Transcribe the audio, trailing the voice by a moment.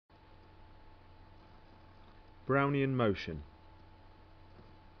Brownian motion.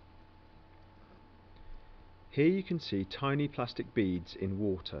 Here you can see tiny plastic beads in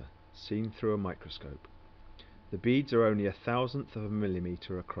water seen through a microscope. The beads are only 1/1000th of a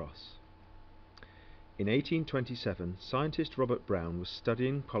millimetre across. In 1827, scientist Robert Brown was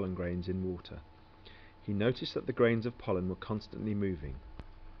studying pollen grains in water. He noticed that the grains of pollen were constantly moving.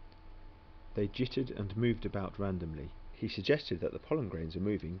 They jittered and moved about randomly. He suggested that the pollen grains were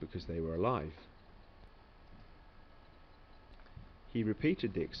moving because they were alive. He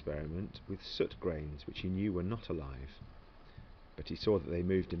repeated the experiment with soot grains which he knew were not alive, but he saw that they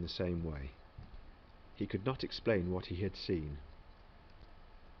moved in the same way. He could not explain what he had seen.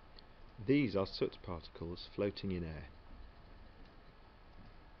 These are soot particles floating in air.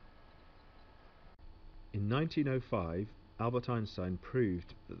 In 1905, Albert Einstein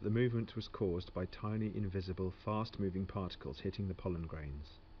proved that the movement was caused by tiny, invisible, fast-moving particles hitting the pollen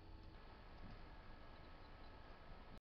grains.